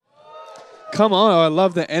Come on. Oh, I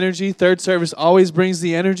love the energy. Third service always brings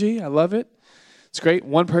the energy. I love it. It's great.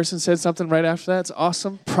 One person said something right after that. It's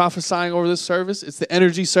awesome. Prophesying over this service. It's the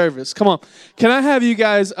energy service. Come on. Can I have you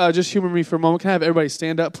guys just humor me for a moment? Can I have everybody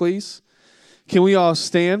stand up, please? Can we all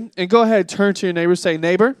stand? And go ahead, turn to your neighbor. Say,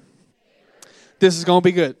 neighbor, this is going to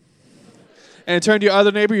be good. And turn to your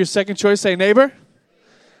other neighbor, your second choice. Say, neighbor,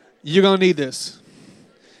 you're going to need this.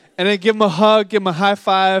 And then give them a hug, give them a high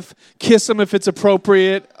five, kiss them if it's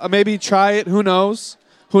appropriate. Maybe try it. Who knows?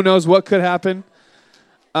 Who knows what could happen?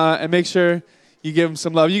 And make sure you give them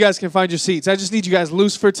some love. You guys can find your seats. I just need you guys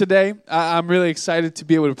loose for today. I'm really excited to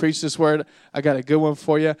be able to preach this word. I got a good one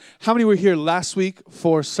for you. How many were here last week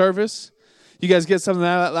for service? You guys get something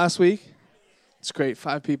out of that last week? It's great.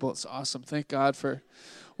 5 people. It's awesome. Thank God for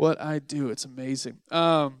what I do. It's amazing.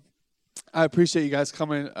 I appreciate you guys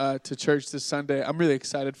coming to church this Sunday. I'm really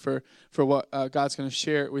excited for what God's going to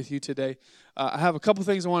share with you today. I have a couple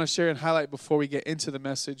things I want to share and highlight before we get into the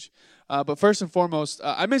message. But first and foremost,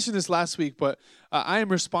 I mentioned this last week, but I am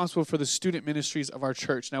responsible for the student ministries of our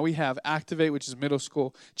church. Now, we have Activate, which is middle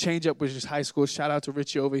school, Change Up, which is high school. Shout out to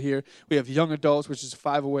Richie over here. We have Young Adults, which is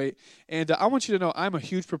 508. And I want you to know I'm a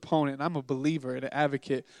huge proponent, and I'm a believer and an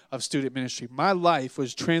advocate of student ministry. My life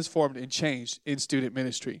was transformed and changed in student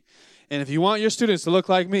ministry. And if you want your students to look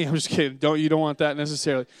like me, I'm just kidding. You don't want that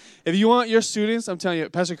necessarily. If you want your students, I'm telling you,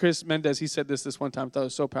 Pastor Chris Mendez, he said this one time. I thought it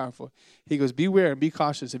was so powerful. He goes, beware and be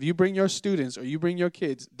cautious. If you bring your students or you bring your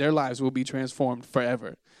kids, their lives will be transformed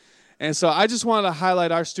forever. And so I just wanted to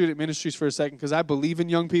highlight our student ministries for a second because I believe in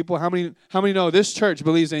young people. How many know this church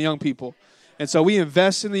believes in young people? And so we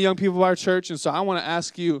invest in the young people of our church. And so I want to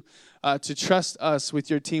ask you to trust us with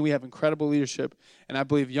your team. We have incredible leadership. And I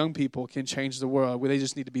believe young people can change the world where they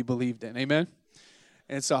just need to be believed in. Amen?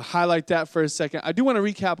 And so highlight that for a second. I do want to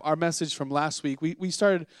recap our message from last week. We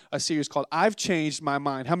started a series called I've Changed My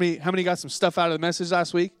Mind. How many got some stuff out of the message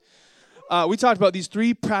last week? We talked about these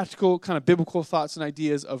 3 practical kind of biblical thoughts and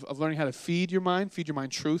ideas of learning how to feed your mind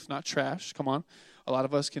truth, not trash. Come on. A lot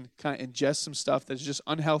of us can kind of ingest some stuff that's just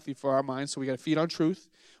unhealthy for our minds, so we got to feed on truth.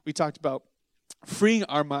 We talked about freeing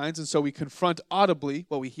our minds, and so we confront audibly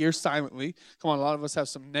what we hear silently. Come on, a lot of us have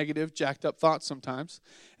some negative, jacked up thoughts sometimes.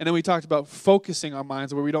 And then we talked about focusing our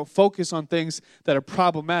minds, where we don't focus on things that are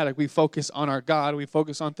problematic. We focus on our God. We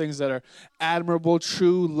focus on things that are admirable,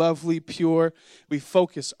 true, lovely, pure. We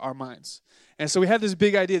focus our minds. And so we had this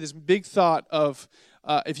big idea, this big thought of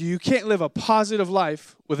if you can't live a positive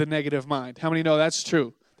life with a negative mind. How many know that's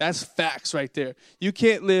true? That's facts right there. You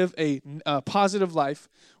can't live a positive life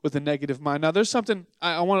with a negative mind. Now, there's something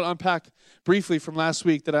I want to unpack briefly from last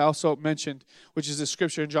week that I also mentioned, which is the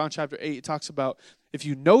scripture in John chapter 8. It talks about if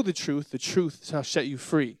you know the truth shall set you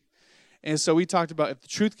free. And so we talked about if the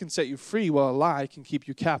truth can set you free, well, a lie can keep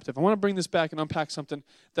you captive. I want to bring this back and unpack something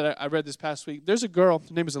that I read this past week. There's a girl,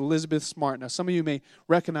 her name is Elizabeth Smart. Now, some of you may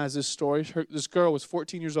recognize this story. This girl was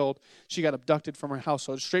 14 years old. She got abducted from her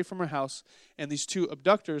household, straight from her house. And these 2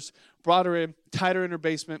 abductors brought her in, tied her in her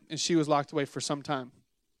basement, and she was locked away for some time.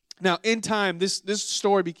 Now, in time, this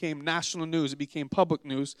story became national news. It became public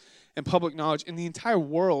news and public knowledge. And the entire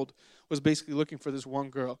world was basically looking for this one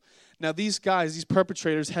girl. Now, these guys, these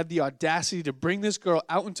perpetrators, had the audacity to bring this girl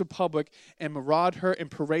out into public and maraud her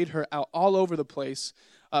and parade her out all over the place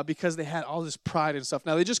because they had all this pride and stuff.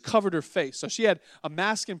 Now, they just covered her face. So she had a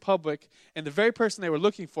mask in public, and the very person they were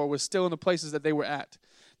looking for was still in the places that they were at.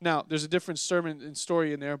 Now, there's a different sermon and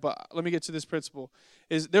story in there, but let me get to this principle.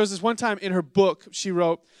 There was this one time in her book, she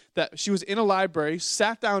wrote that she was in a library,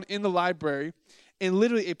 sat down in the library, and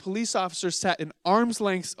literally a police officer sat an arm's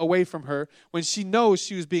length away from her when she knows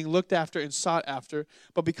she was being looked after and sought after.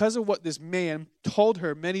 But because of what this man told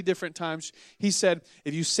her many different times, he said,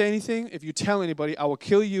 if you say anything, if you tell anybody, I will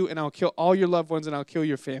kill you and I'll kill all your loved ones and I'll kill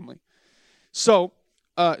your family. So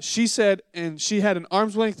she said, and she had an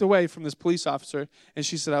arm's length away from this police officer, and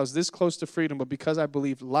she said, I was this close to freedom, but because I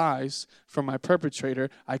believed lies from my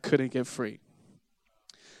perpetrator, I couldn't get free.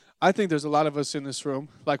 I think there's a lot of us in this room,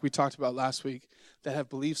 like we talked about last week, that have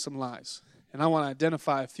believed some lies. And I want to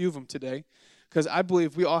identify a few of them today because I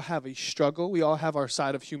believe we all have a struggle. We all have our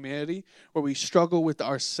side of humanity where we struggle with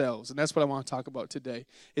ourselves. And that's what I want to talk about today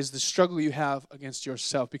is the struggle you have against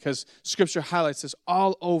yourself because Scripture highlights this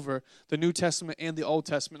all over the New Testament and the Old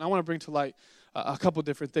Testament. I want to bring to light a couple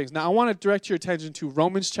different things. Now, I want to direct your attention to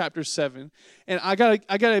Romans chapter 7. And I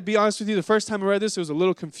gotta be honest with you, the first time I read this, it was a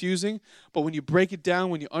little confusing. But when you break it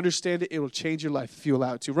down, when you understand it, it will change your life if you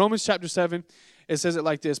allow it to. Romans chapter 7, it says it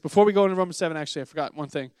like this. Before we go into Romans 7, actually, I forgot one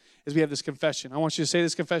thing, is we have this confession. I want you to say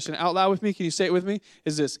this confession out loud with me. Can you say it with me?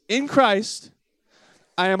 Is this, in Christ,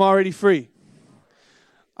 I am already free.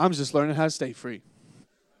 I'm just learning how to stay free.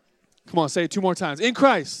 Come on, say it 2 more times. In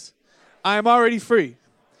Christ, I am already free.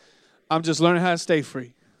 I'm just learning how to stay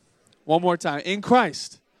free. 1 more time. In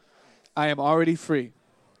Christ, I am already free.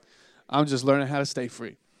 I'm just learning how to stay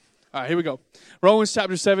free. All right, here we go. Romans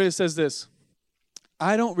chapter 7, it says this.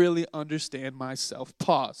 I don't really understand myself.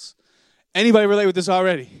 Pause. Anybody relate with this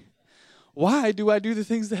already? Why do I do the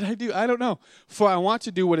things that I do? I don't know. For I want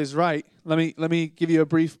to do what is right. Let me give you a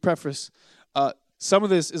brief preface. Some of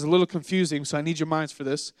this is a little confusing, so I need your minds for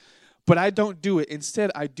this. But I don't do it. Instead,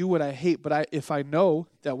 I do what I hate. But if I know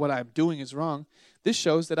that what I'm doing is wrong, this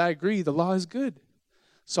shows that I agree the law is good.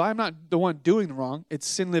 So I'm not the one doing the wrong. It's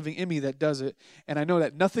sin living in me that does it. And I know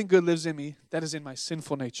that nothing good lives in me. That is in my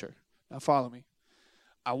sinful nature. Now follow me.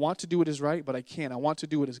 I want to do what is right, but I can't. I want to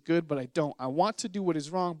do what is good, but I don't. I want to do what is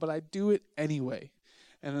wrong, but I do it anyway.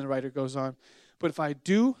 And then the writer goes on. But if I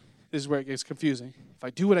do, this is where it gets confusing. If I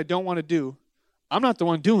do what I don't want to do, I'm not the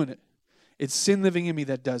one doing it. It's sin living in me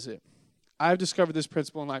that does it. I've discovered this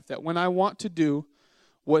principle in life that when I want to do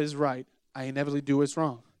what is right, I inevitably do what's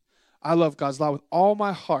wrong. I love God's law with all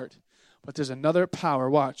my heart, but there's another power,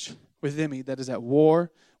 watch, within me that is at war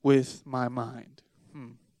with my mind.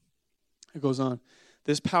 It goes on.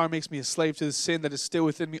 This power makes me a slave to the sin that is still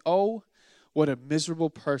within me. Oh, what a miserable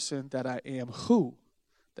person that I am. Who,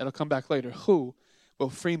 that'll come back later, who will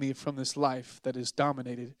free me from this life that is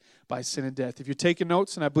dominated by sin and death? If you're taking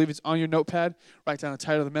notes, and I believe it's on your notepad, write down the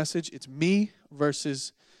title of the message. It's me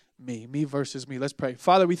versus me. Me versus me. Let's pray.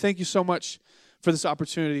 Father, we thank you so much for this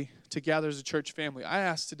opportunity to gather as a church family. I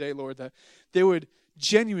ask today, Lord, that there would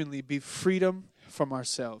genuinely be freedom from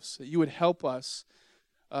ourselves, that you would help us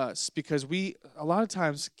because we, a lot of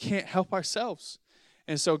times, can't help ourselves.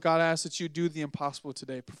 And so, God, I ask that you do the impossible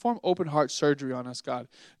today. Perform open heart surgery on us, God.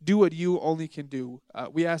 Do what you only can do.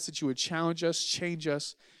 We ask that you would challenge us, change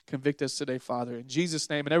us, convict us today, Father. In Jesus'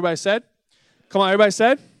 name. And everybody said? Come on, everybody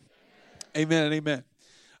said? Amen and amen.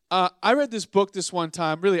 I read this book this one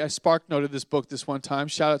time. Really, I spark noted this book this one time.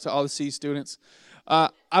 Shout out to all the C students. I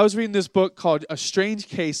was reading this book called A Strange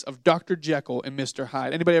Case of Dr. Jekyll and Mr.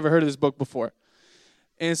 Hyde. Anybody ever heard of this book before?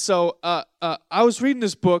 And so I was reading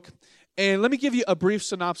this book, and let me give you a brief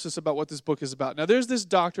synopsis about what this book is about. Now, there's this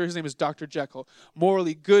doctor. His name is Dr. Jekyll.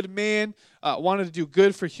 Morally good man, wanted to do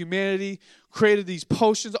good for humanity, created these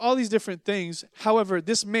potions, all these different things. However,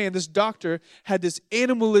 this man, this doctor, had this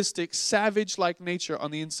animalistic, savage-like nature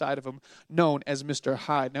on the inside of him known as Mr.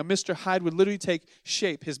 Hyde. Now, Mr. Hyde would literally take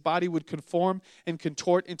shape. His body would conform and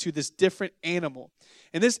contort into this different animal.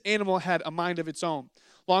 And this animal had a mind of its own.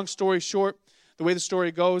 Long story short, the way the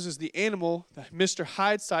story goes is the animal, Mr.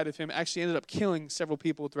 Hyde's side of him, actually ended up killing several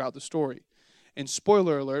people throughout the story. And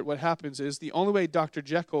spoiler alert, what happens is the only way Dr.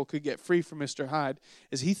 Jekyll could get free from Mr. Hyde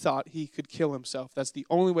is he thought he could kill himself. That's the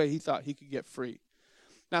only way he thought he could get free.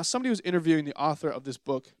 Now, somebody was interviewing the author of this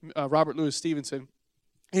book, Robert Louis Stevenson,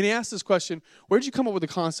 and he asked this question, where did you come up with the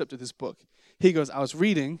concept of this book? He goes, I was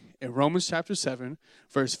reading in Romans chapter 7,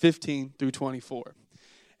 verse 15 through 24.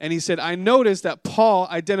 And he said, I noticed that Paul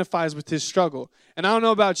identifies with his struggle. And I don't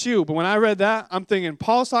know about you, but when I read that, I'm thinking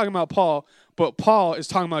Paul's talking about Paul, but Paul is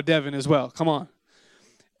talking about Devon as well. Come on.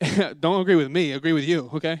 Don't agree with me. Agree with you,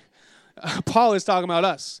 okay? Paul is talking about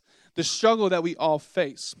us, the struggle that we all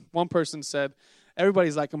face. One person said,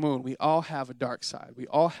 everybody's like a moon. We all have a dark side. We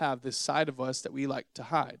all have this side of us that we like to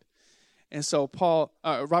hide. And so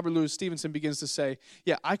Robert Louis Stevenson begins to say,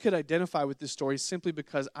 yeah, I could identify with this story simply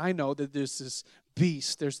because I know that there's this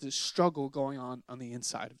beast, there's this struggle going on the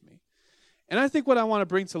inside of me. And I think what I want to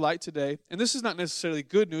bring to light today, and this is not necessarily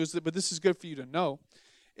good news, but this is good for you to know,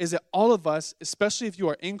 is that all of us, especially if you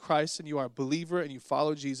are in Christ and you are a believer and you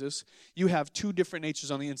follow Jesus, you have two different natures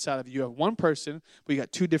on the inside of you. You have one person, but you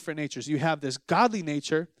got two different natures. You have this godly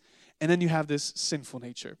nature, and then you have this sinful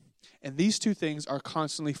nature. And these two things are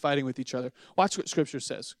constantly fighting with each other. Watch what Scripture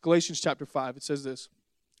says. Galatians chapter 5, it says this.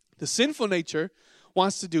 The sinful nature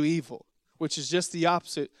wants to do evil, which is just the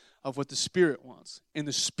opposite of what the Spirit wants. And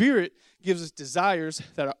the Spirit gives us desires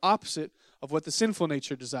that are opposite of what the sinful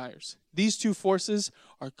nature desires. These two forces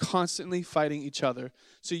are constantly fighting each other,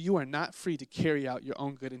 so you are not free to carry out your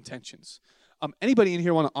own good intentions. Anybody in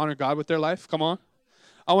here want to honor God with their life? Come on.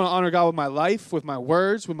 I want to honor God with my life, with my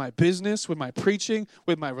words, with my business, with my preaching,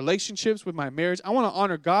 with my relationships, with my marriage. I want to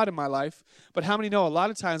honor God in my life. But how many know a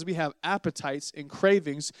lot of times we have appetites and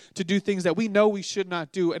cravings to do things that we know we should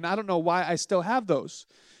not do, and I don't know why I still have those.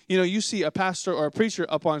 You know, you see a pastor or a preacher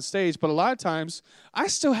up on stage, but a lot of times I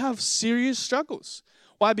still have serious struggles.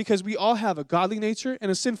 Why? Because we all have a godly nature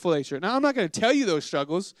and a sinful nature. Now, I'm not going to tell you those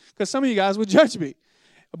struggles because some of you guys would judge me.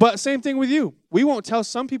 But same thing with you. We won't tell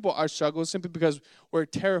some people our struggles simply because we're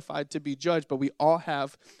terrified to be judged, but we all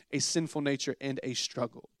have a sinful nature and a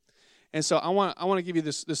struggle. And so I want to give you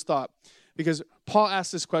this thought, because Paul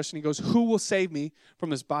asked this question. He goes, who will save me from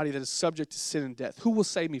this body that is subject to sin and death? Who will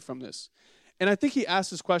save me from this? And I think he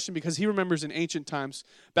asked this question because he remembers in ancient times,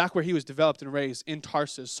 back where he was developed and raised in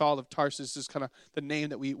Tarsus, Saul of Tarsus is kind of the name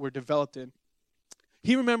that we were developed in.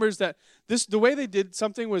 He remembers that the way they did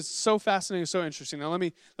something was so fascinating, so interesting. Now let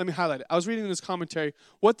me highlight it. I was reading this commentary.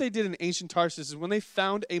 What they did in ancient Tarsus is when they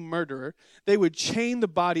found a murderer, they would chain the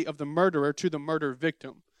body of the murderer to the murder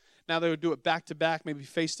victim. Now they would do it back to back, maybe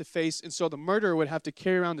face to face, and so the murderer would have to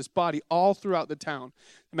carry around this body all throughout the town.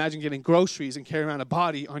 Imagine getting groceries and carrying around a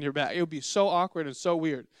body on your back. It would be so awkward and so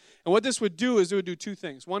weird. And what this would do is it would do two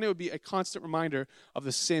things. One, it would be a constant reminder of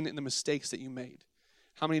the sin and the mistakes that you made.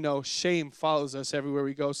 How many know shame follows us everywhere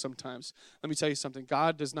we go sometimes? Let me tell you something.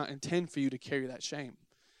 God does not intend for you to carry that shame.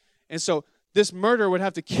 And so this murderer would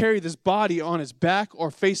have to carry this body on his back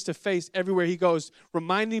or face to face everywhere he goes,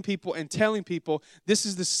 reminding people and telling people, this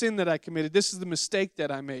is the sin that I committed. This is the mistake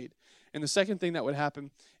that I made. And the second thing that would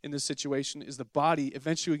happen in this situation is the body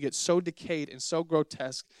eventually would get so decayed and so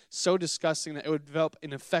grotesque, so disgusting that it would develop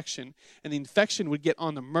an infection. And the infection would get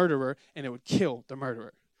on the murderer and it would kill the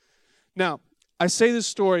murderer. Now, I say this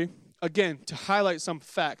story, again, to highlight some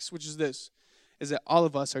facts, which is this, is that all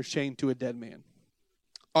of us are chained to a dead man.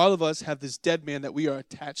 All of us have this dead man that we are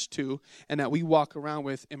attached to and that we walk around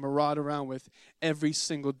with and maraud around with every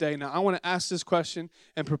single day. Now, I want to ask this question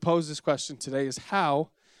and propose this question today is, how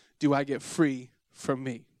do I get free from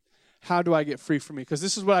me? How do I get free from me? Because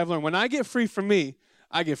this is what I've learned. When I get free from me,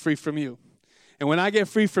 I get free from you. And when I get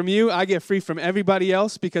free from you, I get free from everybody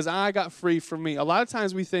else because I got free from me. A lot of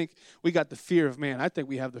times we think we got the fear of man. I think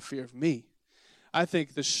we have the fear of me. I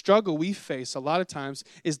think the struggle we face a lot of times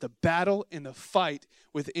is the battle and the fight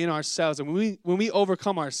within ourselves. And when we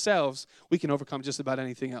overcome ourselves, we can overcome just about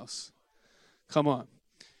anything else. Come on.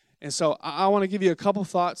 And so I want to give you a couple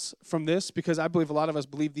thoughts from this because I believe a lot of us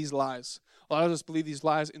believe these lies. A lot of us believe these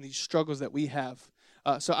lies and these struggles that we have.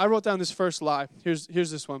 So I wrote down this first lie. Here's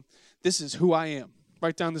this one. This is who I am.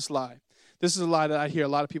 Write down this lie. This is a lie that I hear a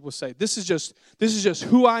lot of people say. This is just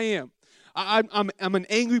who I am. I'm an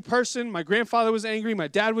angry person. My grandfather was angry. My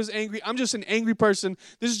dad was angry. I'm just an angry person.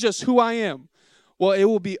 This is just who I am. Well, it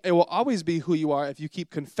will always be who you are if you keep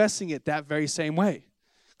confessing it that very same way.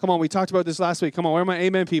 Come on, we talked about this last week. Come on, where are my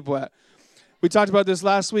amen people at? We talked about this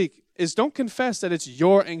last week. Is don't confess that it's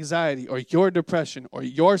your anxiety or your depression or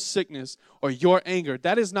your sickness or your anger.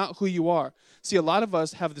 That is not who you are. See, a lot of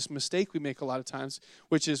us have this mistake we make a lot of times,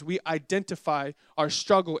 which is we identify our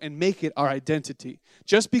struggle and make it our identity.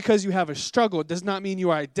 Just because you have a struggle does not mean you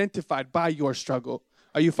are identified by your struggle.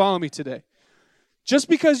 Are you following me today? Just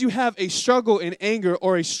because you have a struggle in anger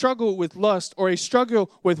or a struggle with lust or a struggle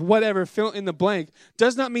with whatever, fill in the blank,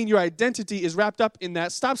 does not mean your identity is wrapped up in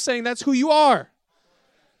that. Stop saying that's who you are.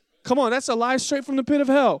 Come on, that's a lie straight from the pit of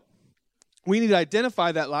hell. We need to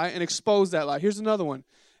identify that lie and expose that lie. Here's another one.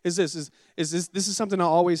 This is something I'll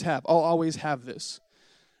always have. I'll always have this.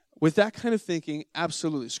 With that kind of thinking,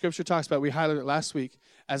 absolutely. Scripture talks about, we highlighted it last week,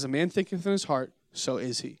 as a man thinketh in his heart, so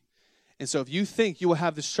is he. And so if you think you will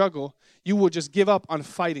have the struggle, you will just give up on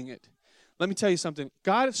fighting it. Let me tell you something.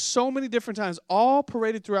 God, so many different times, all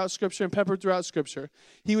paraded throughout Scripture and peppered throughout Scripture,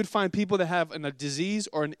 he would find people that have a disease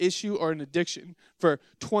or an issue or an addiction for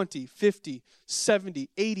 20, 50, 70,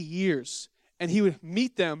 80 years. And he would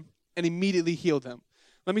meet them and immediately heal them.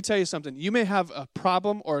 Let me tell you something. You may have a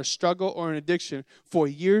problem or a struggle or an addiction for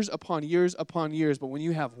years upon years upon years, but when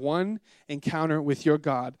you have one encounter with your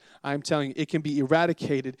God, I'm telling you, it can be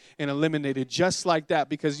eradicated and eliminated just like that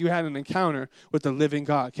because you had an encounter with the living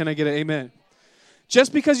God. Can I get an amen?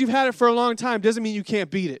 Just because you've had it for a long time doesn't mean you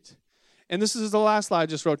can't beat it. And this is the last lie I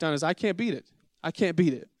just wrote down is I can't beat it. I can't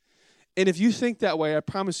beat it. And if you think that way, I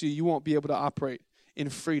promise you, you won't be able to operate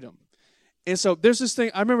in freedom. And so there's this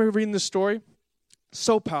thing. I remember reading this story.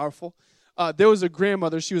 So powerful. There was a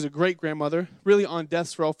grandmother. She was a great-grandmother, really on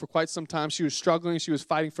death's row for quite some time. She was struggling. She was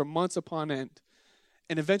fighting for months upon end.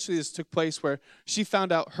 And eventually this took place where she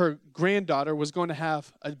found out her granddaughter was going to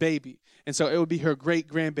have a baby. And so it would be her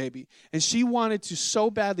great-grandbaby. And she wanted to so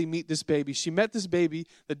badly meet this baby. She met this baby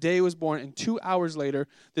the day it was born, and 2 hours later,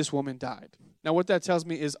 this woman died. Now, what that tells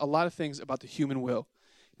me is a lot of things about the human will.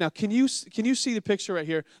 Now, can you see the picture right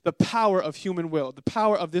here? The power of human will, the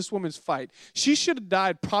power of this woman's fight. She should have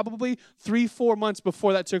died probably 3-4 months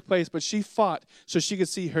before that took place, but she fought so she could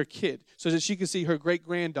see her kid, so that she could see her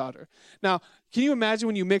great-granddaughter. Now, Can you imagine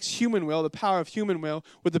when you mix human will, the power of human will,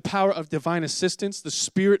 with the power of divine assistance, the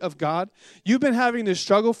Spirit of God? You've been having this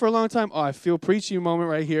struggle for a long time. Oh, I feel preachy moment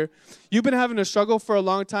right here. You've been having a struggle for a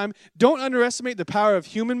long time. Don't underestimate the power of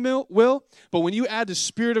human will, but when you add the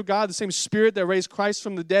Spirit of God, the same Spirit that raised Christ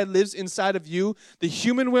from the dead lives inside of you, the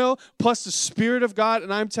human will plus the Spirit of God,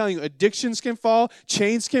 and I'm telling you, addictions can fall,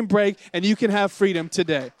 chains can break, and you can have freedom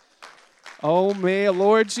today. Oh, man,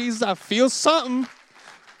 Lord Jesus, I feel something.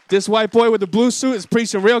 This white boy with the blue suit is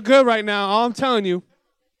preaching real good right now. All I'm telling you,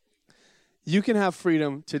 you can have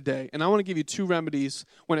freedom today. And I want to give you 2 remedies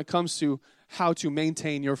when it comes to how to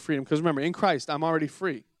maintain your freedom. Because remember, in Christ, I'm already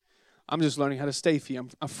free. I'm just learning how to stay free. I'm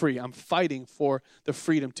free. I'm fighting for the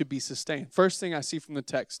freedom to be sustained. First thing I see from the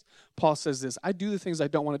text, Paul says this: I do the things I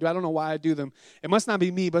don't want to do. I don't know why I do them. It must not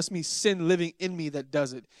be me, but it's me, sin living in me, that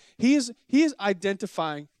does it. He is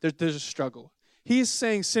identifying that there's a struggle. He is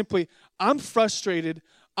saying simply, I'm frustrated,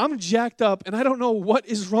 I'm jacked up, and I don't know what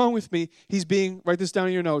is wrong with me. He's being, write this down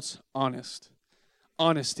in your notes, honest.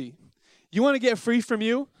 Honesty. You want to get free from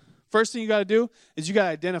you? First thing you got to do is you got to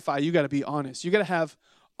identify. You got to be honest. You got to have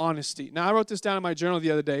honesty. Now, I wrote this down in my journal the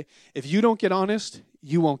other day. If you don't get honest,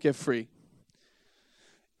 you won't get free.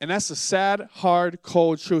 And that's a sad, hard,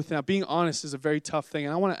 cold truth. Now, being honest is a very tough thing.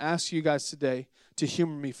 And I want to ask you guys today to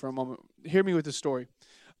humor me for a moment. Hear me with this story.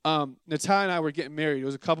 Natalia and I were getting married. It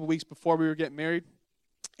was a couple weeks before we were getting married.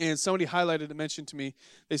 And somebody highlighted and mentioned to me,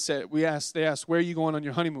 they asked, where are you going on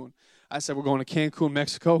your honeymoon? I said, we're going to Cancun,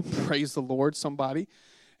 Mexico. Praise the Lord, somebody.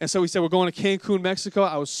 And so we said, we're going to Cancun, Mexico.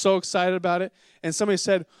 I was so excited about it. And somebody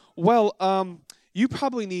said, well, you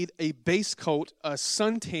probably need a base coat, a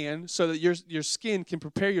suntan, so that your skin can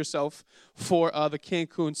prepare yourself for the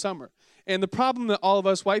Cancun summer. And the problem that all of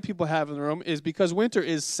us white people have in the room is because winter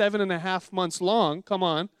is 7.5 months long. Come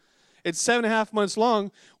on. It's 7.5 months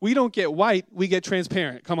long. We don't get white. We get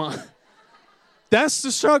transparent. Come on. That's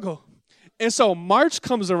the struggle. And so March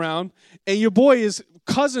comes around, and your boy is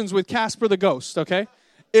cousins with Casper the Ghost, okay?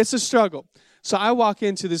 It's a struggle. So I walk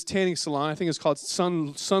into this tanning salon. I think it's called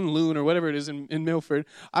Sun Loon or whatever it is in Milford.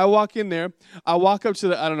 I walk in there. I walk up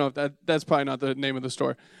to I don't know if that's probably not the name of the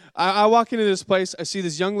store. I walk into this place. I see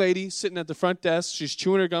this young lady sitting at the front desk. She's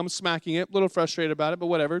chewing her gum, smacking it. A little frustrated about it, but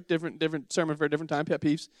whatever. Different sermon for a different time, pet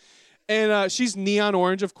peeves. And she's neon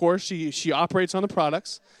orange, of course. She operates on the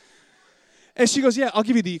products. And she goes, yeah, I'll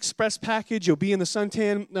give you the express package. You'll be in the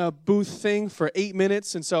suntan booth thing for 8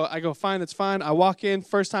 minutes. And so I go, fine, that's fine. I walk in,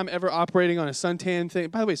 first time ever operating on a suntan thing.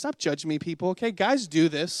 By the way, stop judging me, people, okay? Guys do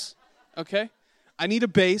this, okay? I need a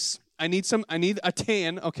base. I need a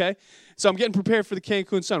tan, okay? So I'm getting prepared for the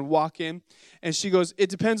Cancun sun. Walk in, and she goes, it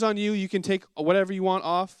depends on you. You can take whatever you want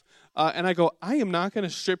off. And I go, I am not going to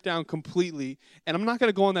strip down completely, and I'm not going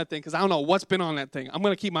to go on that thing because I don't know what's been on that thing. I'm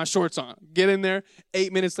going to keep my shorts on. Get in there,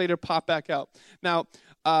 8 minutes later, pop back out. Now,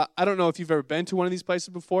 I don't know if you've ever been to one of these places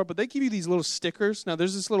before, but they give you these little stickers. Now,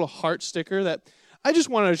 there's this little heart sticker that I just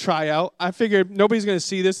wanted to try out. I figured nobody's going to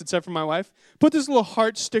see this except for my wife. Put this little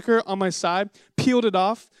heart sticker on my side, peeled it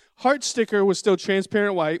off. Heart sticker was still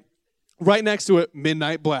transparent white. Right next to it,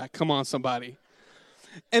 midnight black. Come on, somebody.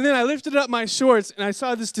 And then I lifted up my shorts, and I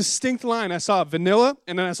saw this distinct line. I saw vanilla,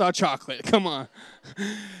 and then I saw chocolate. Come on.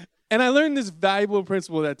 And I learned this valuable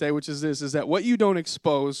principle that day, which is this, is that what you don't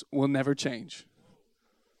expose will never change.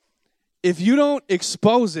 If you don't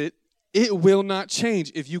expose it, it will not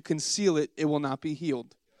change. If you conceal it, it will not be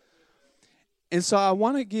healed. And so I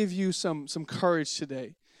want to give you some courage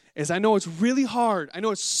today, as I know it's really hard. I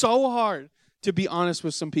know it's so hard to be honest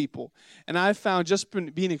with some people. And I've found just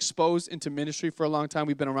being exposed into ministry for a long time,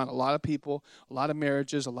 we've been around a lot of people, a lot of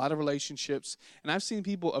marriages, a lot of relationships. And I've seen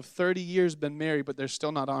people of 30 years been married, but they're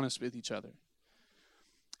still not honest with each other.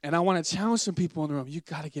 And I want to challenge some people in the room. You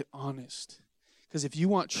got to get honest. Because if you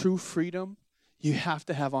want true freedom, you have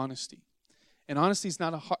to have honesty. And honesty is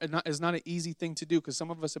not an easy thing to do, because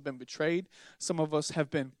some of us have been betrayed. Some of us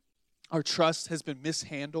our trust has been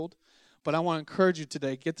mishandled. But I want to encourage you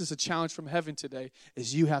today, get this a challenge from heaven today,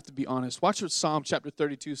 is you have to be honest. Watch what Psalm chapter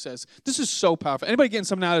 32 says. This is so powerful. Anybody getting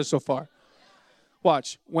something out of this so far?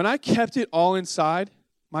 Watch. When I kept it all inside,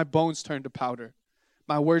 my bones turned to powder.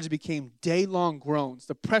 My words became day-long groans.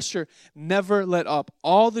 The pressure never let up.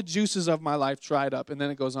 All the juices of my life dried up. And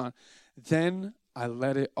then it goes on. Then I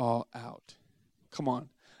let it all out. Come on.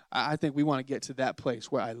 I think we want to get to that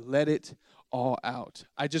place where I let it all out.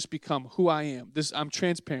 I just become who I am. I'm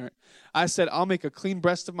transparent. I said, I'll make a clean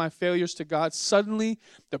breast of my failures to God. Suddenly,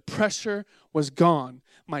 the pressure was gone.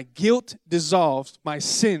 My guilt dissolved. My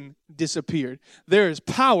sin disappeared. There is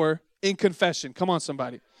power in confession. Come on,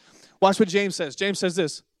 somebody. Watch what James says. James says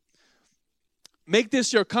this. Make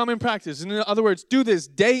this your common practice. In other words, do this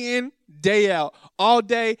day in, day out, all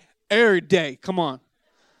day, every day. Come on.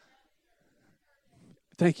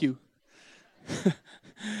 Thank you.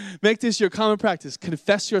 Make this your common practice.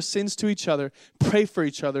 Confess your sins to each other. Pray for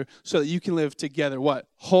each other so that you can live together. What?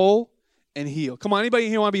 Whole and healed. Come on, anybody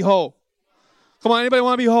here want to be whole? Come on, anybody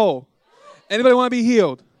want to be whole? Anybody want to be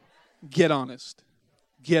healed? Get honest.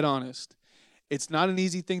 Get honest. It's not an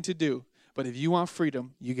easy thing to do, but if you want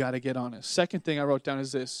freedom, you got to get honest. Second thing I wrote down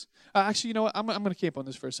is this. Actually, you know what? I'm going to camp on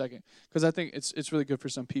this for a second because I think it's really good for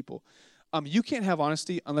some people. You can't have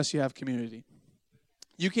honesty unless you have community.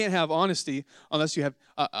 You can't have honesty unless you have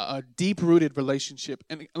a deep-rooted relationship.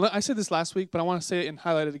 And I said this last week, but I want to say it and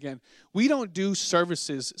highlight it again. We don't do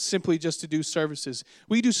services simply just to do services.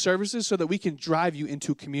 We do services so that we can drive you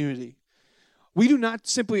into community. We do not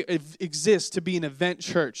simply exist to be an event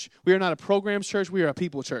church. We are not a programs church. We are a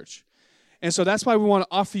people church. And so that's why we want to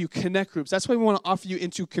offer you connect groups. That's why we want to offer you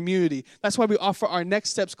into community. That's why we offer our Next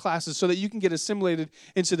Steps classes so that you can get assimilated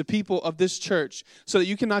into the people of this church so that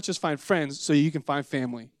you can not just find friends, so you can find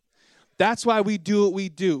family. That's why we do what we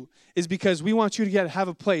do, is because we want you to have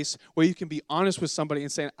a place where you can be honest with somebody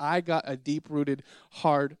and saying, I got a deep-rooted,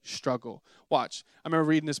 hard struggle. Watch. I remember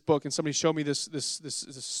reading this book, and somebody showed me this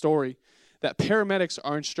story that paramedics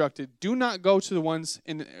are instructed, do not go to the ones,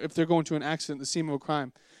 if they're going to an accident, the scene of a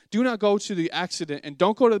crime, do not go to the accident and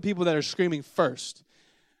don't go to the people that are screaming first.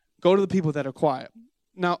 Go to the people that are quiet.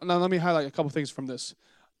 Now let me highlight a couple things from this.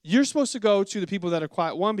 You're supposed to go to the people that are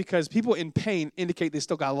quiet. One, because people in pain indicate they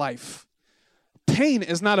still got life. Pain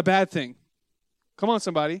is not a bad thing. Come on,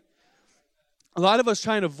 somebody. A lot of us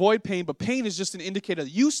try and avoid pain, but pain is just an indicator that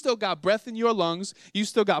you still got breath in your lungs. You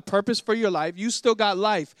still got purpose for your life. You still got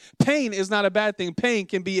life. Pain is not a bad thing. Pain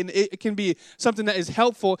can be something that is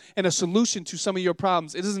helpful and a solution to some of your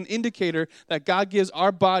problems. It is an indicator that God gives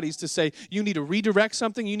our bodies to say, you need to redirect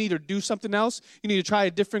something. You need to do something else. You need to try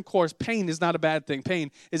a different course. Pain is not a bad thing.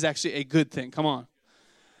 Pain is actually a good thing. Come on.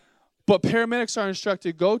 But paramedics are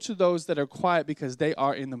instructed, go to those that are quiet because they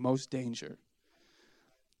are in the most danger.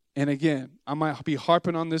 And again, I might be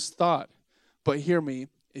harping on this thought, but hear me.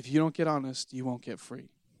 If you don't get honest, you won't get free.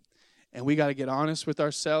 And we got to get honest with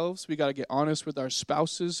ourselves. We got to get honest with our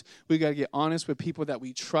spouses. We got to get honest with people that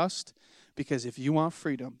we trust, because if you want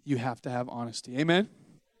freedom, you have to have honesty. Amen?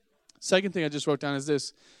 Second thing I just wrote down is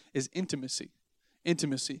this, is intimacy.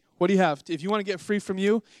 Intimacy. What do you have? If you want to get free from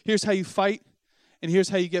you, here's how you fight, and here's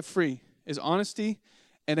how you get free, is honesty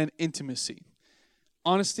and then intimacy.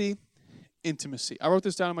 Honesty, intimacy. I wrote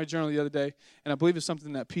this down in my journal the other day, and I believe it's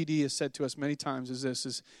something that PD has said to us many times,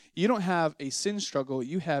 is you don't have a sin struggle,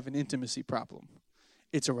 you have an intimacy problem.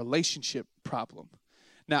 It's a relationship problem.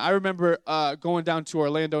 Now, I remember going down to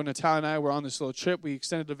Orlando. Natalia and I were on this little trip. We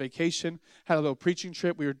extended a vacation, had a little preaching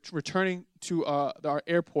trip. We were returning to our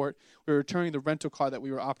airport. We were returning the rental car that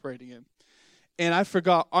we were operating in. And I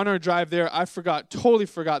forgot, on our drive there, totally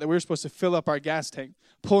forgot that we were supposed to fill up our gas tank.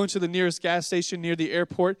 Pull into the nearest gas station near the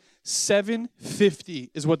airport.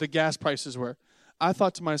 $7.50 is what the gas prices were. I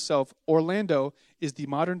thought to myself, Orlando is the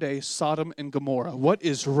modern-day Sodom and Gomorrah. What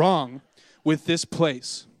is wrong with this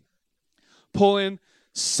place? Pull in,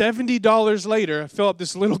 $70 later, I fill up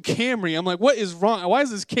this little Camry. I'm like, what is wrong? Why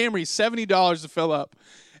is this Camry $70 to fill up?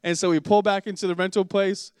 And so we pull back into the rental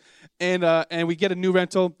place, and we get a new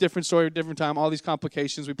rental, different story, different time, all these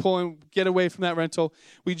complications. We pull in, get away from that rental.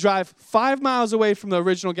 We drive 5 miles away from the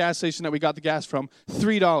original gas station that we got the gas from,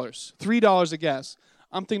 $3 of gas.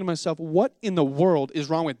 I'm thinking to myself, what in the world is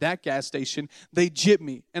wrong with that gas station? They gypped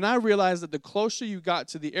me. And I realized that the closer you got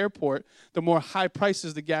to the airport, the more high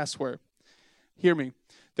prices the gas were. Hear me.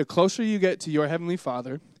 The closer you get to your Heavenly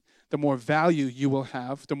Father, the more value you will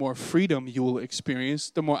have, the more freedom you will experience,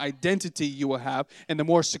 the more identity you will have, and the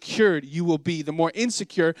more secured you will be. The more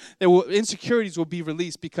insecurities will be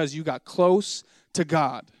released because you got close to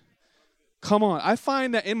God. Come on. I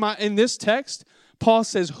find that in this text, Paul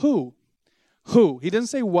says who. Who? He doesn't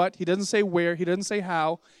say what. He doesn't say where. He doesn't say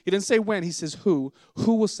how. He doesn't say when. He says who.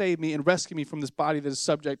 Who will save me and rescue me from this body that is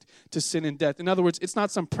subject to sin and death? In other words, it's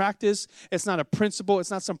not some practice. It's not a principle.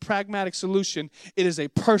 It's not some pragmatic solution. It is a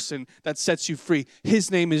person that sets you free.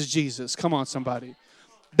 His name is Jesus. Come on, somebody.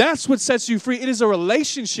 That's what sets you free. It is a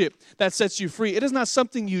relationship that sets you free. It is not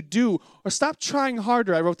something you do. Or stop trying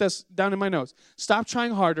harder. I wrote this down in my notes. Stop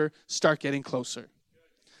trying harder. Start getting closer.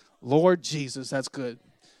 Lord Jesus, that's good.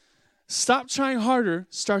 Stop trying harder,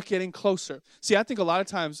 start getting closer. See, I think a lot of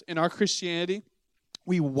times in our Christianity,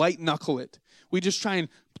 we white knuckle it. We just try and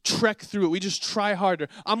trek through it. We just try harder.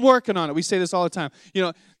 I'm working on it. We say this all the time. You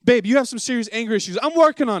know, babe, you have some serious anger issues. I'm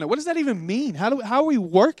working on it. What does that even mean? How are we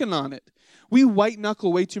working on it? We white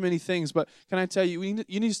knuckle way too many things, but can I tell you,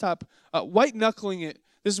 you need to stop white knuckling it.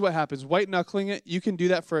 This is what happens. White knuckling it, you can do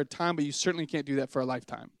that for a time, but you certainly can't do that for a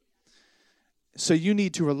lifetime. So you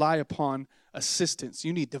need to rely upon assistance.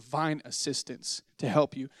 You need divine assistance to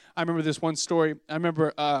help you. I remember this one story. I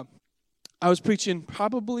remember I was preaching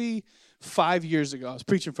probably 5 years ago. I was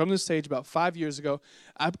preaching from the stage about 5 years ago.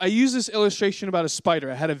 I used this illustration about a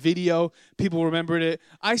spider. I had a video. People remembered it.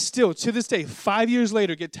 I still, to this day, 5 years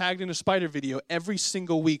later, get tagged in a spider video every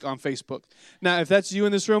single week on Facebook. Now, if that's you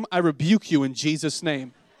in this room, I rebuke you in Jesus'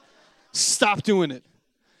 name. Stop doing it.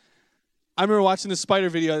 I remember watching this spider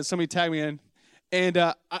video that somebody tagged me in. And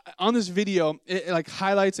on this video, it like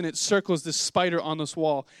highlights and it circles this spider on this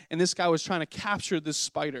wall. And this guy was trying to capture this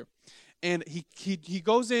spider. And he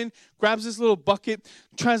goes in, grabs this little bucket,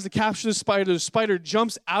 tries to capture the spider. The spider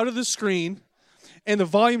jumps out of the screen, and the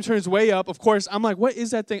volume turns way up. Of course, I'm like, what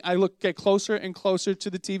is that thing? I get closer and closer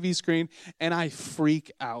to the TV screen, and I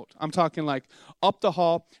freak out. I'm talking like up the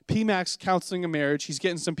hall, P-Max counseling a marriage. He's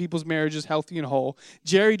getting some people's marriages healthy and whole.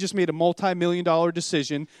 Jerry just made a multi-million-dollar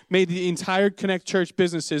decision, made the entire Connect Church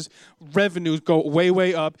businesses revenues go way,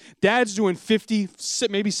 way up. Dad's doing 50,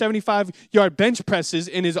 maybe 75-yard bench presses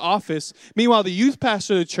in his office. Meanwhile, the youth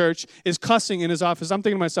pastor of the church is cussing in his office. I'm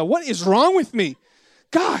thinking to myself, what is wrong with me?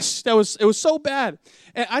 Gosh, it was so bad.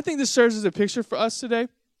 And I think this serves as a picture for us today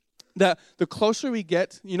that the closer we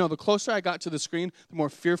get, the closer I got to the screen, the more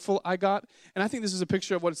fearful I got. And I think this is a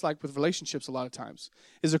picture of what it's like with relationships a lot of times.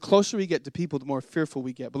 Is the closer we get to people, the more fearful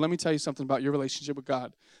we get. But let me tell you something about your relationship with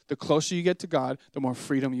God. The closer you get to God, the more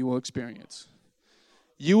freedom you will experience.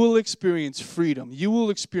 You will experience freedom. You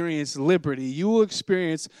will experience liberty. You will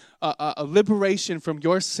experience a liberation from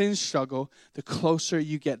your sin struggle the closer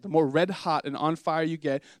you get. The more red hot and on fire you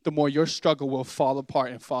get, the more your struggle will fall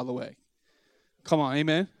apart and fall away. Come on,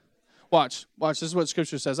 amen? Watch. This is what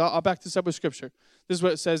Scripture says. I'll back this up with Scripture. This is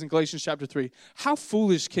what it says in Galatians chapter 3. How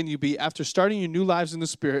foolish can you be after starting your new lives in the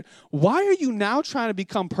Spirit? Why are you now trying to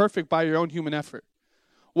become perfect by your own human effort?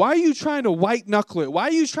 Why are you trying to white knuckle it? Why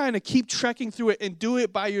are you trying to keep trekking through it and do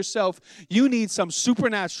it by yourself? You need some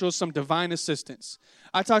supernatural, some divine assistance.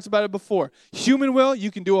 I talked about it before. Human will, you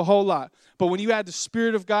can do a whole lot. But when you add the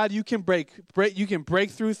Spirit of God, you can break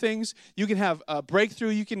through things. You can have a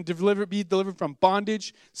breakthrough. You can be delivered from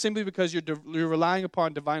bondage simply because you're relying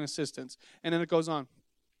upon divine assistance. And then it goes on.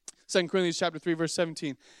 2 Corinthians chapter 3, verse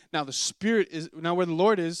 17. Now the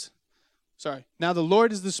Lord is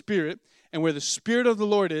the Spirit. And where the Spirit of the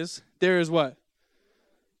Lord is, there is what?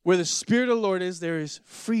 Where the Spirit of the Lord is, there is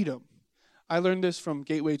freedom. I learned this from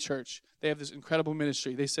Gateway Church. They have this incredible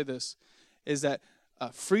ministry. They say this, is that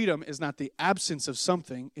freedom is not the absence of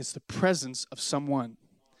something, it's the presence of someone.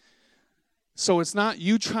 So it's not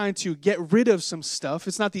you trying to get rid of some stuff.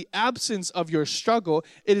 It's not the absence of your struggle.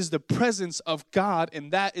 It is the presence of God,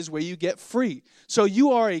 and that is where you get free. So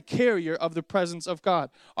you are a carrier of the presence of God.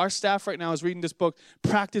 Our staff right now is reading this book,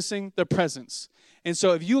 Practicing the Presence. And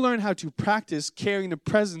so if you learn how to practice carrying the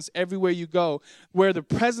presence everywhere you go, where the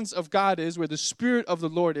presence of God is, where the Spirit of the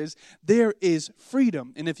Lord is, there is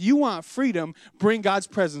freedom. And if you want freedom, bring God's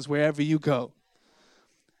presence wherever you go.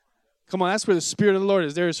 Come on, that's where the Spirit of the Lord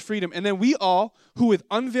is. There is freedom. And then we all, who with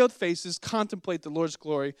unveiled faces contemplate the Lord's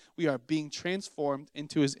glory, we are being transformed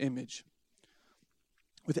into His image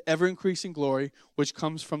with ever-increasing glory, which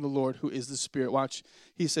comes from the Lord, who is the Spirit. Watch,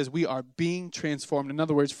 he says we are being transformed. In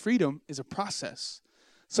other words, freedom is a process.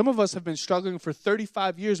 Some of us have been struggling for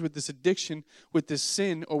 35 years with this addiction, with this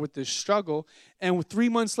sin, or with this struggle. And 3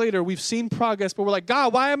 months later, we've seen progress, but we're like,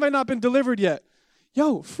 God, why have I not been delivered yet?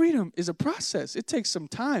 Yo, freedom is a process. It takes some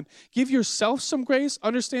time. Give yourself some grace.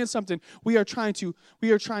 Understand something. We are trying to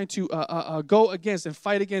go against and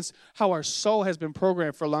fight against how our soul has been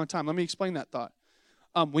programmed for a long time. Let me explain that thought.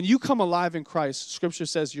 When you come alive in Christ, Scripture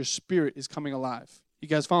says your spirit is coming alive. You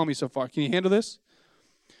guys follow me so far? Can you handle this?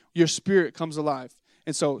 Your spirit comes alive.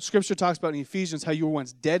 And so Scripture talks about in Ephesians how you were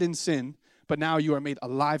once dead in sin, but now you are made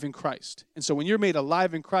alive in Christ. And so when you're made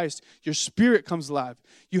alive in Christ, your spirit comes alive.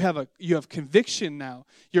 You have conviction now.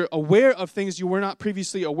 You're aware of things you were not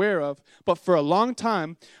previously aware of. But for a long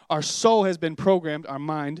time, our soul has been programmed, our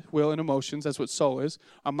mind, will, and emotions, that's what soul is.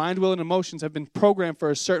 Our mind, will, and emotions have been programmed for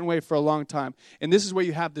a certain way for a long time. And this is where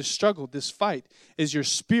you have this struggle, this fight, is your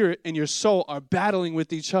spirit and your soul are battling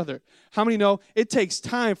with each other. How many know it takes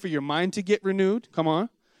time for your mind to get renewed? Come on.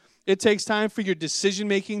 It takes time for your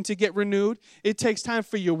decision-making to get renewed. It takes time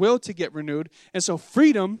for your will to get renewed. And so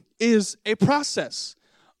freedom is a process.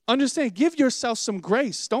 Understand, give yourself some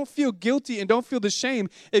grace. Don't feel guilty and don't feel the shame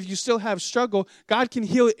if you still have struggle. God can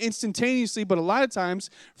heal it instantaneously, but a lot of times,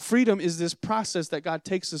 freedom is this process that God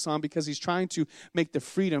takes us on because he's trying to make the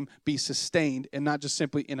freedom be sustained and not just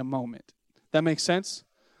simply in a moment. That makes sense?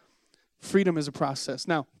 Freedom is a process.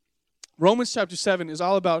 Now, Romans chapter 7 is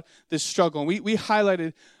all about this struggle. And we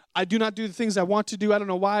highlighted, I do not do the things I want to do. I don't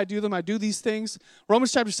know why I do them. I do these things.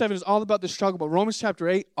 Romans chapter 7 is all about the struggle, but Romans chapter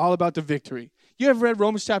 8, all about the victory. You ever read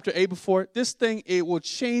Romans chapter 8 before? This thing, it will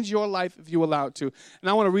change your life if you allow it to. And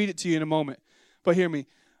I want to read it to you in a moment. But hear me.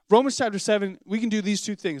 Romans chapter 7, we can do these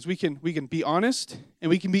two things. We can be honest and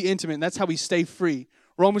we can be intimate. And that's how we stay free.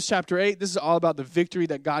 Romans chapter 8, this is all about the victory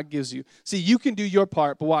that God gives you. See, you can do your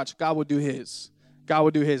part, but watch, God will do his. God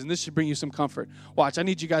will do his. And this should bring you some comfort. Watch, I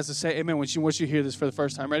need you guys to say amen once you hear this for the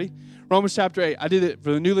first time. Ready? Romans chapter 8. I did it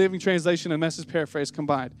for the New Living Translation and Message Paraphrase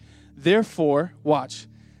combined. Therefore, watch,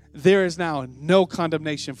 there is now no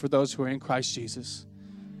condemnation for those who are in Christ Jesus.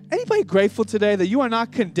 Anybody grateful today that you are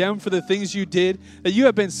not condemned for the things you did, that you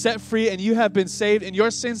have been set free and you have been saved and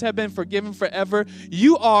your sins have been forgiven forever?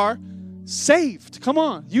 You are saved. Come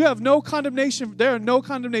on. You have no condemnation. There are no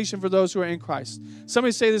condemnation for those who are in Christ.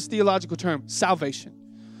 Somebody say this theological term, salvation.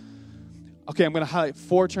 Okay, I'm going to highlight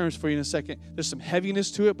 4 terms for you in a second. There's some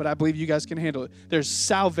heaviness to it, but I believe you guys can handle it. There's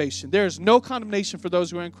salvation. There is no condemnation for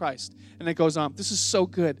those who are in Christ. And it goes on. This is so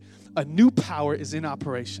good. A new power is in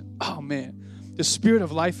operation. Oh, man. The spirit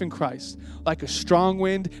of life in Christ, like a strong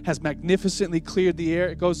wind, has magnificently cleared the air.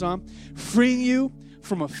 It goes on. Freeing you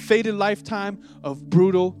from a fated lifetime of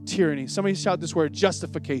brutal tyranny. Somebody shout this word,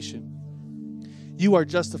 justification. You are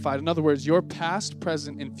justified. In other words, your past,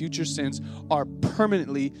 present, and future sins are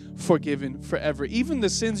permanently forgiven forever. Even the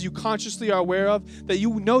sins you consciously are aware of that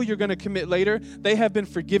you know you're going to commit later, they have been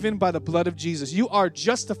forgiven by the blood of Jesus. You are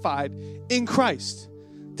justified in Christ.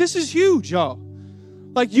 This is huge, y'all.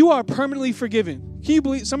 Like, you are permanently forgiven. Can you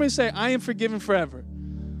believe? Somebody say, I am forgiven forever.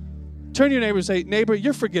 Turn to your neighbor and say, neighbor,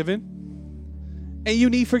 you're forgiven, and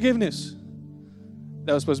you need forgiveness.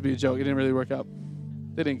 That was supposed to be a joke. It didn't really work out.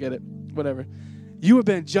 They didn't get it. Whatever. You have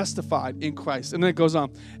been justified in Christ. And then it goes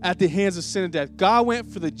on. At the hands of sin and death, God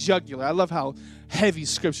went for the jugular. I love how heavy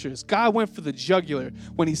Scripture is. God went for the jugular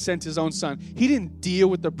when he sent his own son. He didn't deal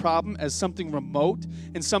with the problem as something remote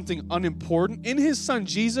and something unimportant. In his son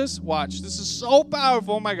Jesus, watch, this is so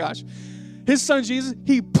powerful. Oh my gosh. His son Jesus,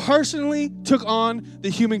 he personally took on the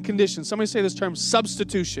human condition. Somebody say this term,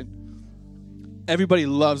 substitution. Everybody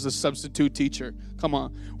loves a substitute teacher. Come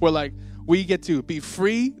on. We get to be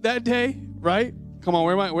free that day, right? Come on,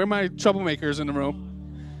 where are my troublemakers in the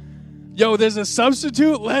room? Yo, there's a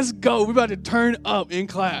substitute. Let's go. We're about to turn up in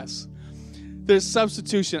class. There's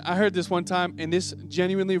substitution. I heard this one time, and this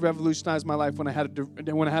genuinely revolutionized my life when I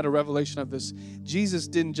had a revelation of this. Jesus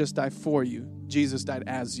didn't just die for you. Jesus died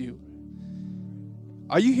as you.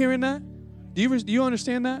 Are you hearing that? Do you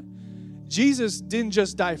understand that? Jesus didn't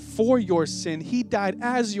just die for your sin. He died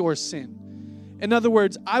as your sin. In other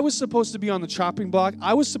words, I was supposed to be on the chopping block.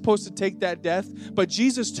 I was supposed to take that death, but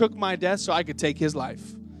Jesus took my death so I could take his life.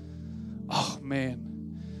 Oh,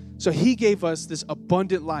 man. So he gave us this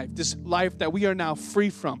abundant life, this life that we are now free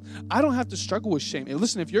from. I don't have to struggle with shame. And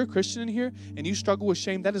listen, if you're a Christian in here and you struggle with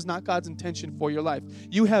shame, that is not God's intention for your life.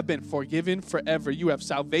 You have been forgiven forever. You have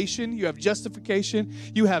salvation. You have justification.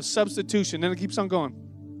 You have substitution. And it keeps on going.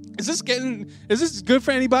 Is this good for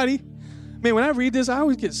anybody? Man, when I read this, I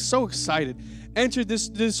always get so excited. Entered this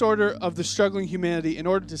disorder of the struggling humanity in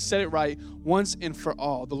order to set it right once and for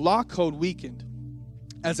all. The law code weakened,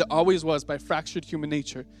 as it always was, by fractured human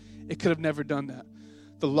nature. It could have never done that.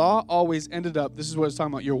 The law always ended up, this is what it's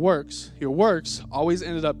talking about, your works always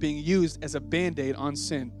ended up being used as a Band-Aid on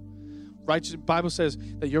sin. The Bible says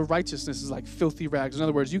that your righteousness is like filthy rags. In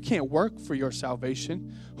other words, you can't work for your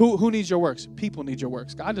salvation. Who needs your works? People need your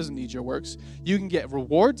works. God doesn't need your works. You can get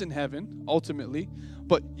rewards in heaven, ultimately,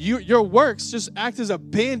 but your works just act as a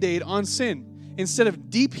Band-Aid on sin instead of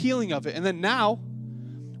deep healing of it. And then now,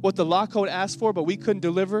 what the law code asked for, but we couldn't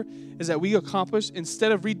deliver, is that we accomplish,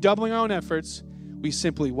 instead of redoubling our own efforts, we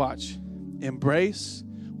simply watch, embrace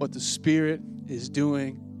what the Spirit is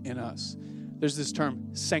doing in us. There's this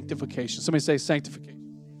term, sanctification. Somebody say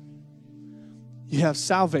sanctification. You have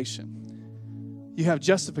salvation. You have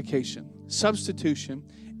justification, substitution,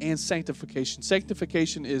 and sanctification.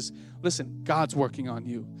 Sanctification is, listen, God's working on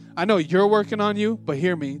you. I know you're working on you, but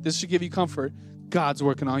hear me. This should give you comfort. God's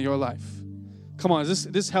working on your life. Come on, does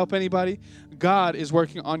this help anybody? God is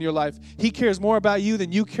working on your life. He cares more about you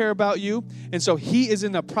than you care about you. And so he is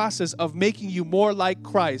in the process of making you more like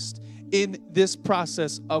Christ in this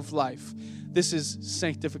process of life. This is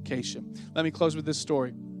sanctification. Let me close with this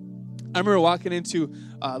story. I remember walking into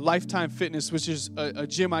Lifetime Fitness, which is a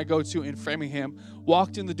gym I go to in Framingham.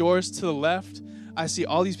 Walked in the doors to the left. I see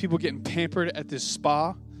all these people getting pampered at this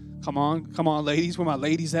spa. Come on, ladies. Where my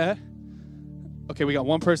ladies at? Okay, we got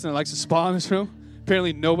one person that likes a spa in this room.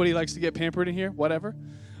 Apparently nobody likes to get pampered in here. Whatever.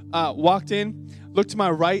 Walked in. Looked to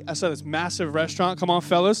my right. I saw this massive restaurant. Come on,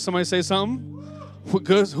 fellas. Somebody say something.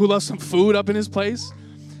 Who loves some food up in this place?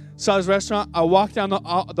 Saw this restaurant. I walk down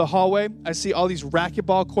the hallway. I see all these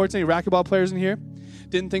racquetball courts. Any racquetball players in here?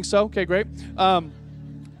 Didn't think so. Okay, great.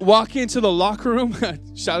 Walk into the locker room.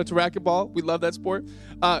 Shout out to racquetball. We love that sport.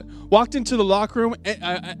 Walked into the locker room.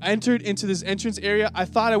 I entered into this entrance area. I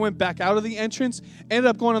thought I went back out of the entrance. Ended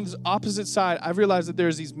up going on this opposite side. I realized that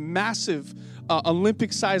there's these massive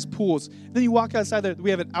Olympic-sized pools. Then you walk outside there. We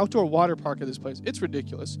have an outdoor water park at this place. It's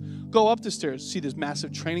ridiculous. Go up the stairs. See this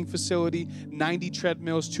massive training facility, 90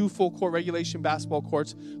 treadmills, 2 full-court regulation basketball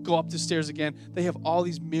courts. Go up the stairs again. They have all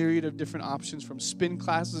these myriad of different options from spin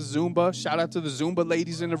classes, Zumba. Shout out to the Zumba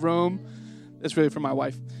ladies in the room. That's really for my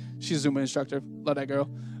wife. She's a Zumba instructor. Love that girl.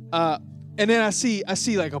 And then I see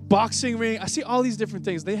like a boxing ring. I see all these different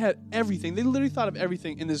things. They had everything. They literally thought of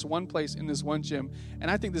everything in this one place, in this one gym. And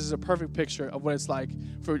I think this is a perfect picture of what it's like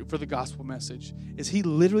for the gospel message. Is he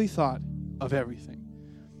literally thought of everything.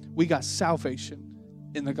 We got salvation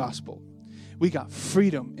in the gospel. We got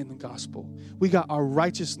freedom in the gospel. We got our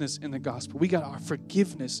righteousness in the gospel. We got our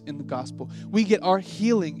forgiveness in the gospel. We get our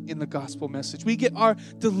healing in the gospel message. We get our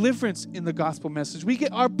deliverance in the gospel message. We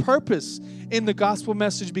get our purpose in the gospel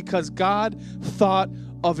message because God thought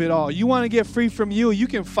of it all. You want to get free from you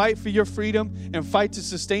can fight for your freedom and fight to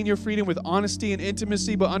sustain your freedom with honesty and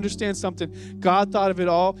intimacy, but understand something. God thought of it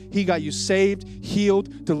all. He got you saved,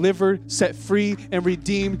 healed, delivered, set free, and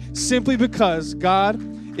redeemed simply because God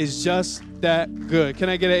is just that good. Can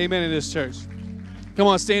I get an amen in this church? Come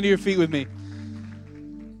on, stand to your feet with me.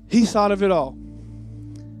 He thought of it all.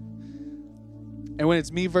 And when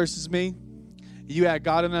it's me versus me, you add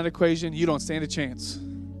God in that equation, you don't stand a chance.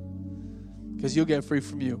 Because you'll get free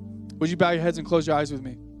from you. Would you bow your heads and close your eyes with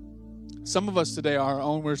me? Some of us today are our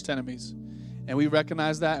own worst enemies. And we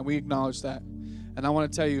recognize that and we acknowledge that. And I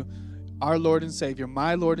want to tell you, our Lord and Savior,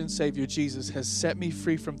 my Lord and Savior, Jesus, has set me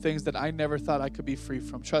free from things that I never thought I could be free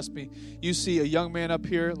from. Trust me, you see a young man up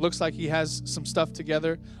here, looks like he has some stuff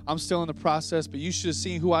together. I'm still in the process, but you should have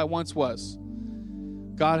seen who I once was.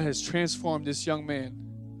 God has transformed this young man.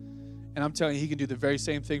 And I'm telling you, he can do the very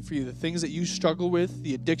same thing for you. The things that you struggle with,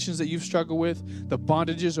 the addictions that you've struggled with, the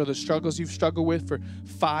bondages or the struggles you've struggled with for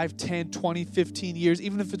 5, 10, 20, 15 years,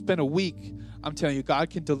 even if it's been a week, I'm telling you,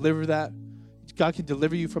 God can deliver that. God can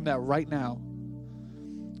deliver you from that right now.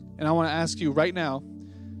 And I want to ask you right now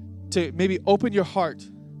to maybe open your heart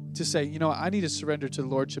to say, you know, I need to surrender to the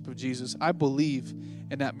Lordship of Jesus. I believe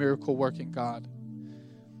in that miracle working God.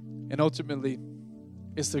 And ultimately,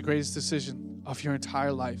 it's the greatest decision of your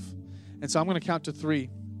entire life. And so I'm going to count to 3.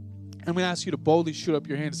 I'm going to ask you to boldly shoot up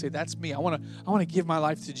your hand and say, that's me. I want to give my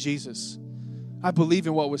life to Jesus. I believe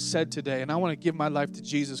in what was said today, and I want to give my life to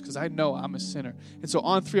Jesus because I know I'm a sinner. And so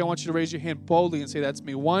on 3, I want you to raise your hand boldly and say, that's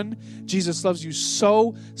me. 1, Jesus loves you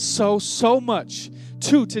so, so, so much.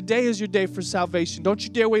 2, today is your day for salvation. Don't you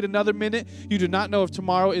dare wait another minute. You do not know if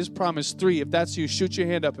tomorrow is promised. 3, if that's you, shoot your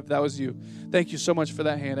hand up if that was you. Thank you so much for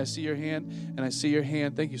that hand. I see your hand, and I see your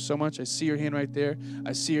hand. Thank you so much. I see your hand right there.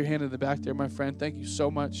 I see your hand in the back there, my friend. Thank you so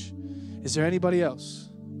much. Is there anybody else?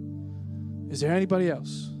 Is there anybody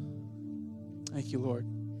else? Thank you, Lord.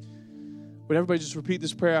 Would everybody just repeat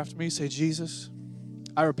this prayer after me? Say, Jesus,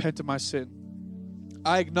 I repent of my sin.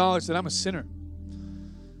 I acknowledge that I'm a sinner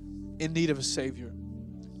in need of a Savior.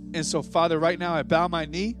 And so, Father, right now I bow my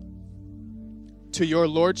knee to your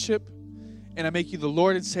Lordship, and I make you the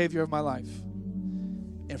Lord and Savior of my life.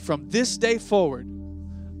 And from this day forward,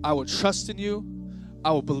 I will trust in you,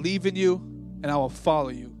 I will believe in you, and I will follow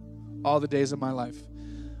you all the days of my life.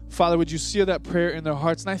 Father, would you seal that prayer in their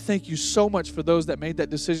hearts? And I thank you so much for those that made that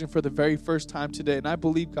decision for the very first time today. And I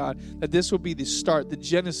believe, God, that this will be the start, the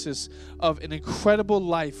genesis of an incredible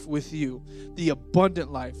life with you, the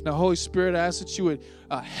abundant life. Now, Holy Spirit, I ask that you would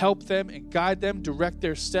help them and guide them, direct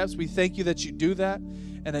their steps. We thank you that you do that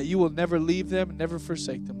and that you will never leave them and never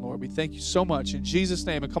forsake them, Lord. We thank you so much. In Jesus'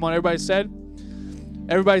 name. And come on, everybody said?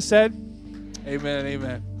 Everybody said? Amen,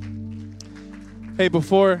 amen. Hey,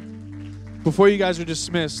 before you guys are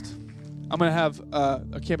dismissed, I'm going to have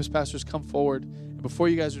our campus pastors come forward. And before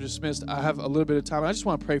you guys are dismissed, I have a little bit of time. I just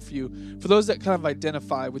want to pray for you. For those that kind of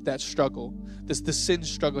identify with that struggle, the sin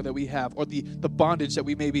struggle that we have, or the bondage that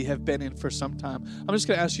we maybe have been in for some time, I'm just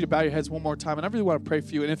going to ask you to bow your heads one more time. And I really want to pray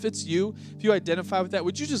for you. And if it's you, if you identify with that,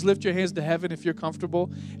 would you just lift your hands to heaven if you're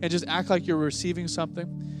comfortable and just act like you're receiving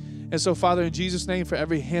something? And so, Father, in Jesus' name, for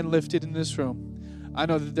every hand lifted in this room, I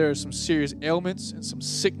know that there are some serious ailments and some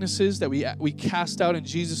sicknesses that we cast out in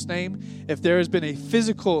Jesus' name. If there has been a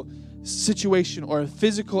physical situation or a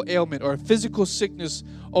physical ailment or a physical sickness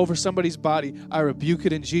over somebody's body, I rebuke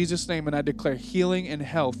it in Jesus' name, and I declare healing and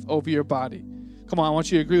health over your body. Come on, I want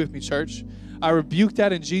you to agree with me, church. I rebuke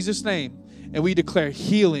that in Jesus' name, and we declare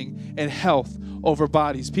healing and health over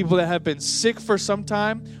bodies. People that have been sick for some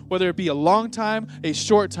time, whether it be a long time, a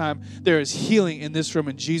short time, there is healing in this room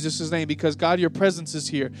in Jesus' name, because God, your presence is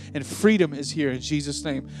here and freedom is here in Jesus'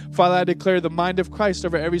 name. Father, I declare the mind of Christ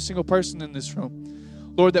over every single person in this room.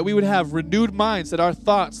 Lord, that we would have renewed minds, that our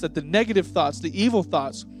thoughts, that the negative thoughts, the evil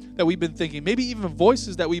thoughts that we've been thinking, maybe even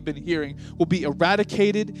voices that we've been hearing, will be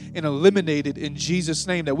eradicated and eliminated in Jesus'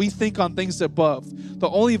 name, that we think on things above. The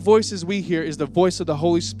only voices we hear is the voice of the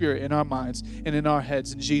Holy Spirit in our minds and in our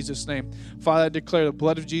heads in Jesus' name. Father, I declare the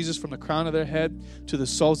blood of Jesus from the crown of their head to the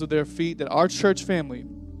soles of their feet, that our church family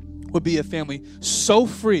would be a family so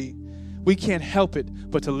free we can't help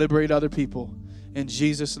it but to liberate other people in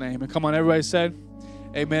Jesus' name. And come on, everybody said,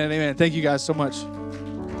 amen and amen. Thank you guys so much.